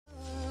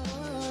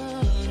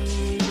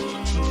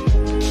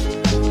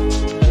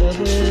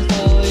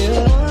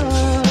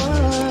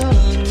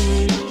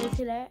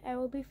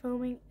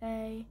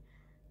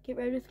get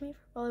ready with me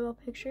for volleyball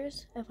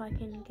pictures if I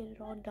can get it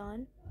all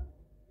done.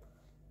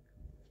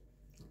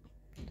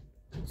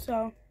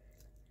 So,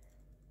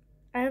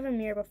 I have a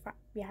mirror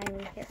behind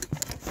me here.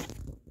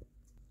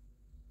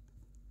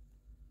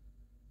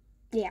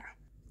 Yeah.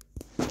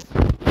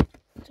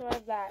 So I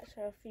have that.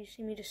 So if you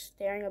see me just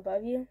staring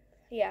above you,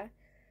 yeah.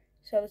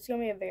 So it's going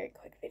to be a very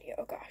quick video.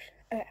 Oh gosh.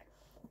 Okay.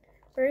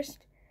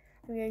 First,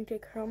 I'm going to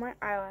curl my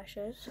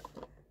eyelashes.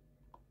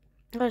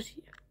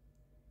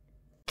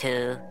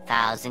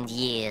 2,000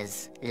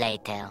 years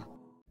later.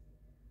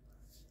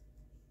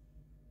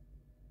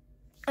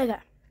 Okay.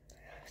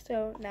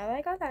 So now that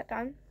I got that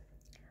done,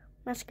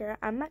 mascara,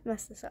 I might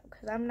mess this up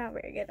because I'm not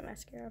very good at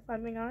mascara, if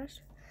I'm being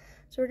honest.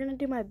 So we're going to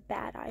do my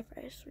bad eye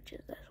first, which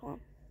is this one.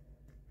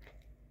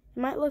 It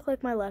might look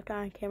like my left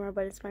eye on camera,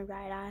 but it's my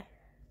right eye.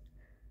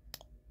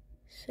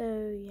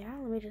 So yeah,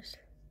 let me just...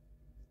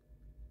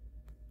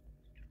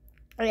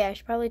 Oh yeah, I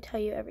should probably tell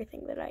you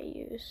everything that I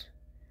use.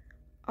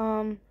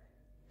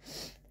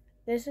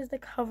 This is the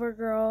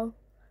CoverGirl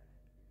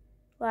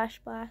Lash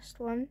Blast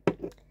one.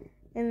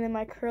 And then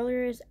my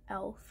curler is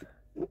e.l.f.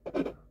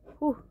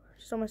 Ooh,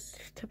 just almost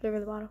tipped over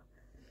the bottle.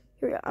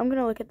 Here we go. I'm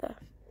gonna look at the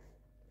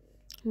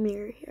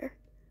mirror here.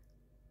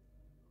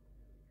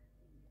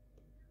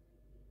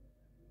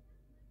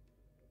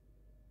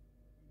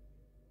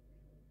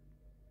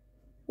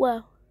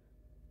 Well,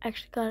 I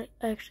actually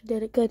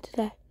did it good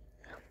today.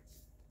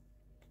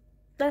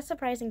 That's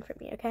surprising for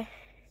me, okay?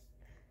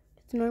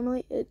 Because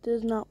normally it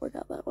does not work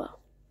out that well.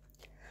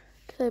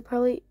 Because I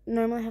probably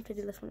normally have to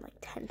do this one like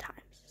 10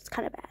 times. It's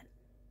kind of bad.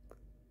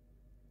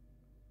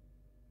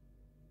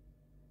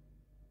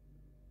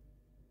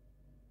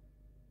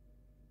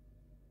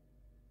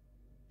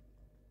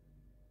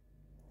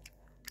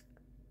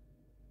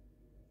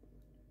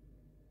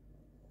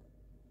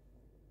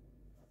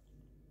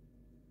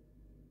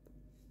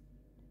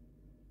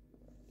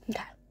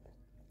 Okay.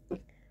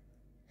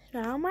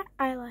 So now my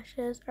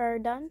eyelashes are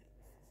done.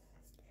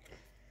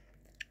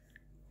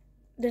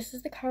 This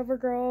is the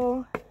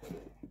CoverGirl,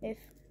 if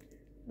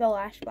the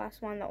Lash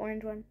Blast one, the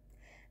orange one.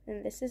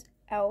 And this is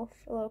e.l.f.,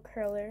 a little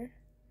curler.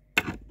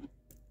 I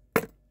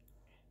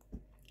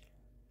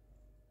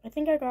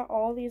think I got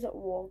all these at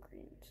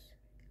Walgreens,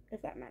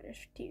 if that matters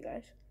to you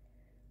guys.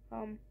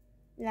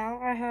 Now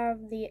I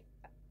have the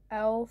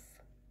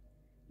e.l.f.,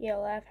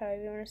 ELF,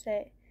 however you want to say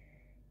it.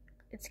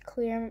 It's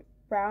clear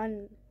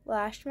brown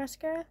lash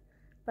mascara,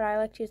 but I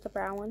like to use the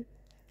brown one.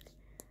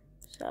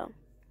 So,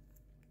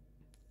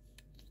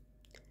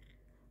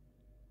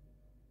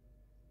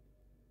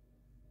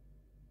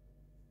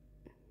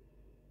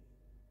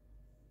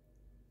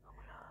 oh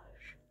my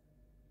gosh.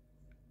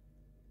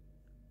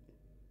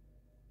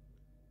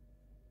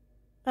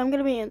 I'm going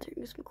to be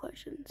answering some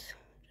questions.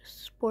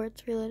 Just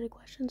sports related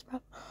questions,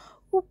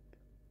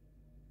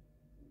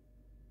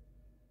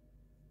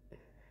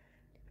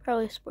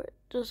 probably sport,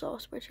 just all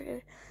sports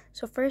related.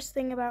 So first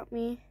thing about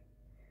me,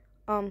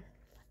 I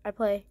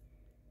play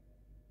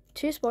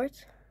 2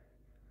 sports,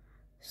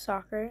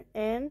 soccer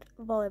and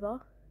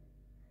volleyball.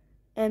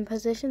 And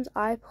positions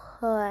I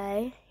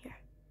play here.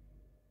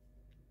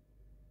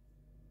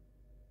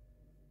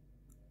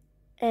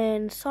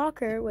 And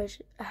soccer,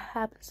 which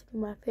happens to be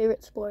my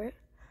favorite sport,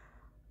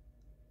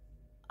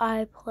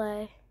 I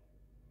play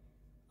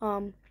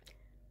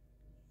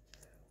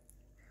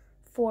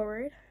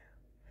forward,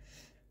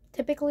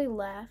 typically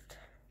left,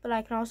 but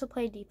I can also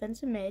play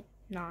defensive mid,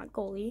 not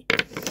goalie.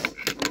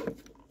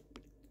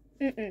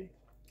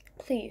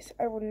 Please,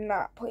 I will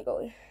not play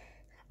goalie.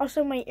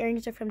 Also, my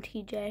earrings are from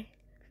TJ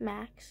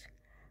Maxx.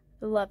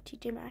 I love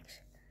TJ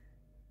Maxx.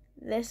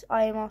 This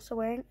I am also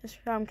wearing is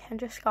from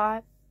Kendra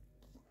Scott.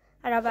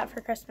 I got that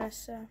for Christmas,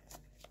 so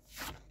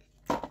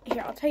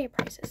here, I'll tell you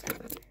prices.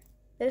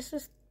 This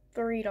is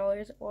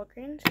 $3 at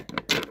Walgreens.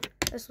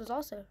 This was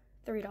also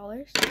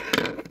 $3.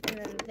 And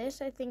then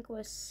this I think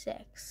was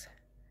 $6.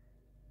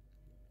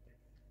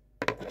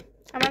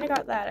 I might have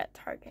got that at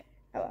Target.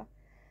 Oh well.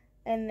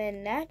 And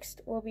then next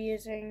we'll be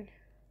using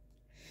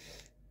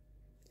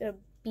the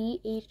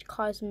BH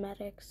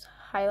Cosmetics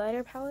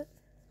highlighter palette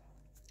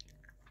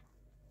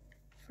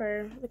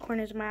for the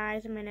corners of my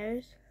eyes and my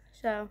nose.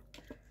 So,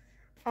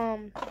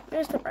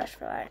 there's the brush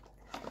for that.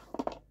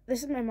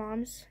 This is my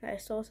mom's that I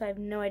stole, so I have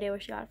no idea where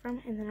she got it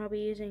from. And then I'll be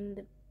using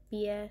the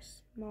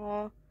BS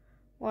small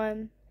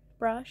one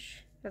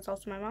brush. That's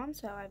also my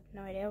mom's, so I have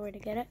no idea where to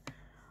get it.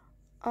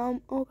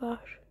 Oh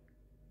gosh.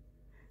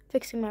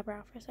 Fixing my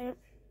brow for a second.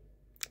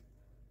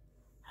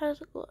 How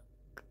does it look?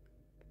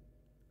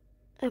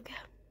 Okay.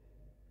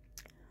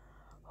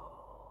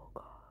 Oh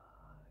gosh.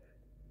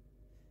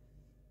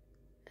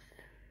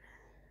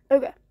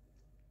 Okay.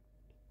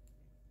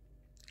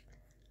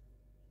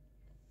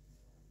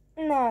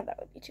 No, that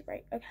would be too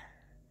bright. Okay.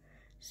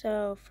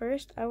 So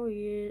first I will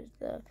use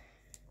the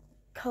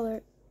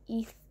color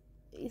I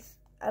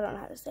don't know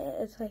how to say it.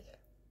 It's like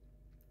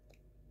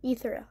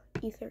ethereal.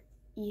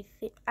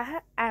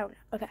 I don't know.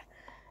 Okay.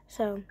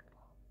 So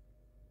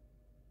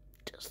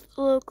just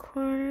the little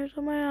corners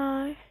of my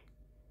eye.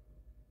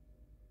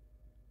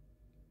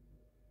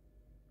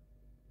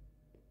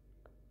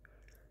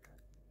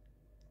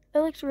 It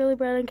looks really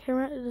bright on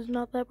camera. It is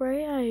not that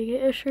bright. I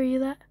assure you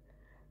that.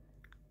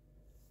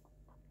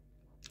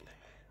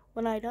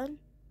 When I'm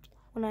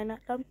not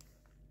done,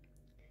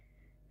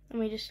 let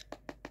me just.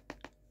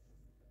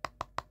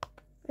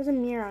 There's a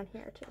mirror on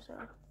here too, so.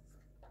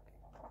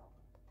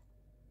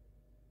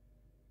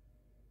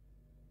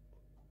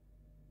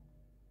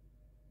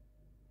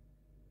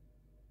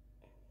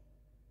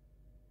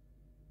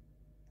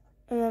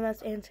 And then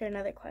let's answer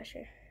another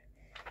question.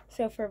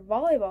 So for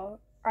volleyball,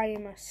 I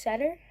am a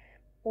setter,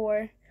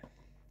 or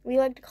we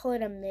like to call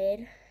it a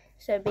mid.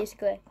 So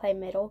basically I play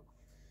middle.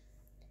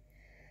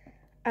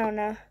 I don't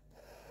know.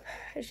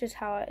 It's just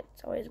how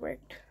it's always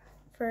worked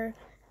for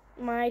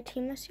my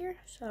team this year.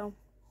 So,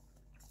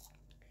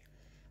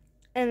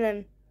 and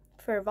then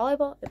for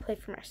volleyball, I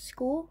played for my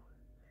school.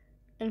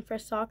 And for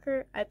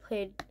soccer, I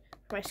played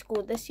for my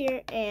school this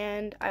year,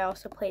 and I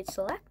also played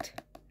select.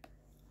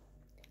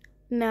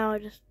 Now I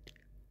just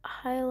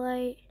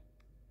highlight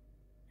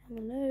on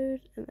the nose,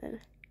 and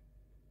then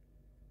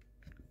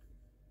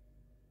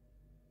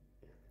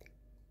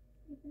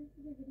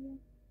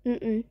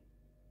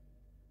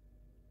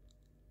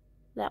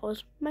that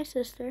was my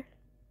sister.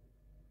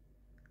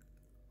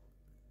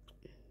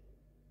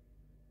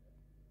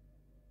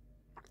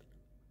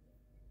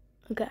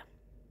 Okay.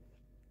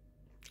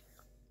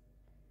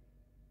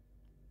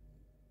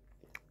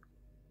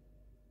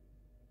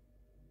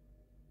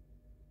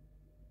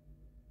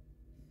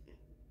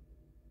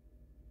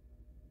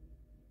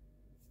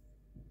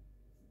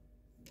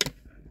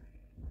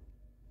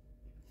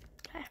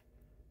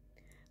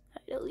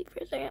 Delete for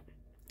a second.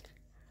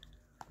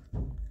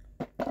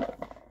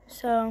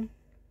 So,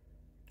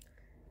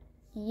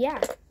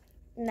 yeah.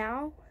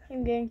 Now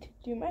I'm going to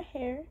do my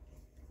hair.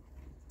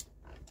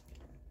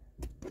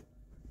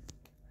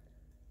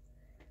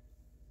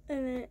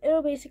 And then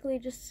it'll basically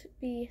just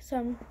be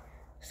something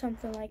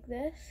like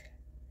this.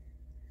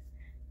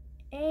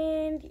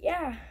 And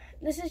yeah,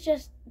 this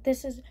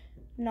is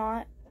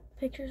not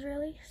pictures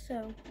really,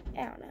 so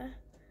I don't know.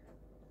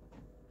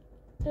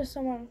 Just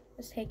someone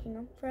is taking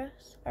them for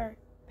us, our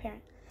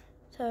parent.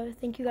 So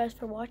thank you guys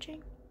for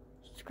watching.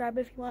 Subscribe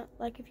if you want,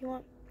 like if you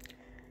want.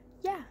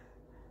 Yeah.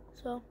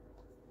 So,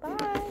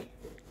 bye.